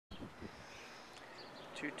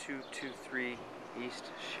2223 East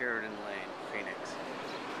Sheraton Lane, Phoenix.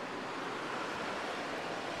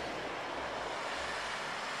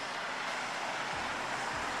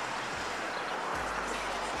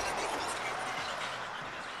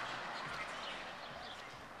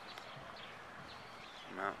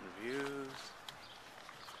 Mountain views.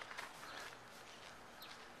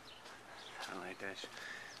 Highlight dish.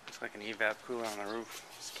 Looks like an evap cooler on the roof.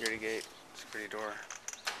 Security gate, security door.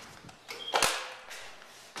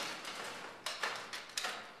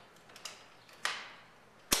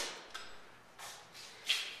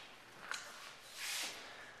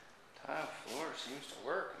 Tile floor seems to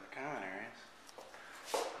work in the common areas.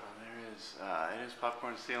 It is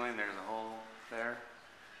popcorn ceiling. There's a hole there.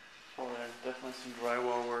 There's definitely some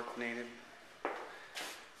drywall work needed.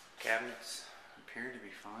 Cabinets appear to be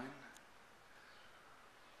fine.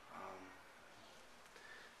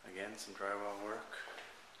 Again, some drywall work.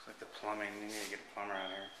 Looks like the plumbing. You need to get a plumber out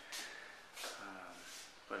here.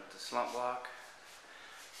 But the slump block.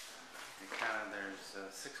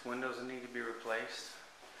 There's 6 windows that need to be replaced.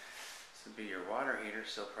 This would be your water heater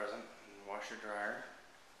still present, and washer dryer.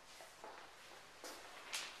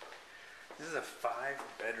 This is a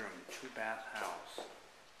 5-bedroom, 2-bath house.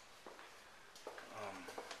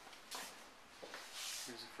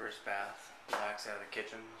 Here's the first bath. The back side of the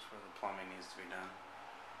kitchen is where the plumbing needs to be done.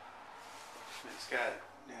 It's got,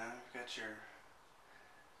 you've got your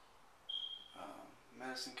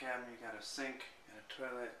medicine cabinet. You got a sink, you got a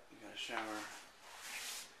toilet, you got a shower.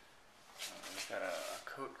 We've got a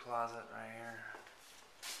coat closet right here.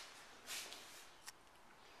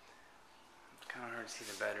 It's kind of hard to see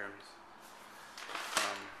the bedrooms.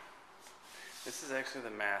 This is actually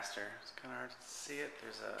the master. It's kind of hard to see it.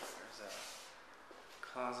 There's a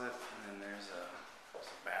closet, and then there's a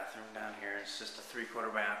bathroom down here. It's just a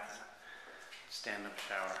 3/4 bath, stand-up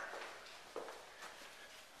shower.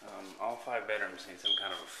 All 5 bedrooms need some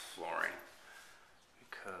kind of a flooring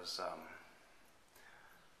because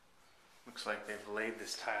looks like they've laid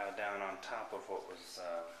this tile down on top of what was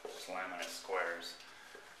just laminate squares.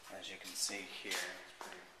 As you can see here, it's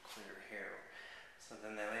pretty clear here. So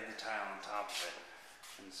then they laid the tile on top of it,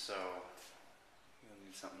 and so you'll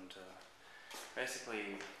need something to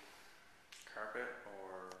basically carpet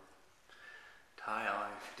or tile.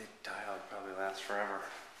 If you did tile, it'd probably last forever.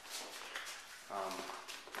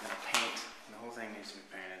 And paint. The whole thing needs to be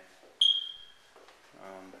painted.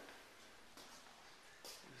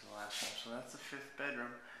 Here's the last one. So that's the 5th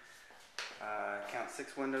bedroom. Count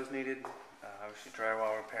 6 windows needed. Obviously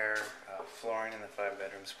drywall repair, flooring in the 5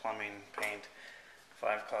 bedrooms, plumbing, paint,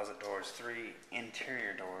 5 closet doors, 3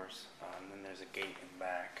 interior doors, and then there's a gate in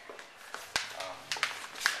back.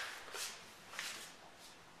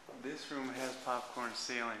 This room has popcorn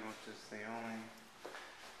ceiling, which is the only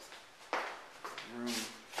room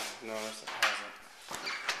I've noticed that has it.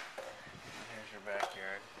 And here's your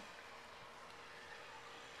backyard.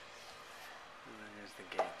 And then here's the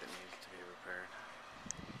gate that needs to be repaired.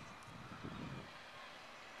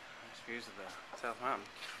 Nice views of the South Mountain.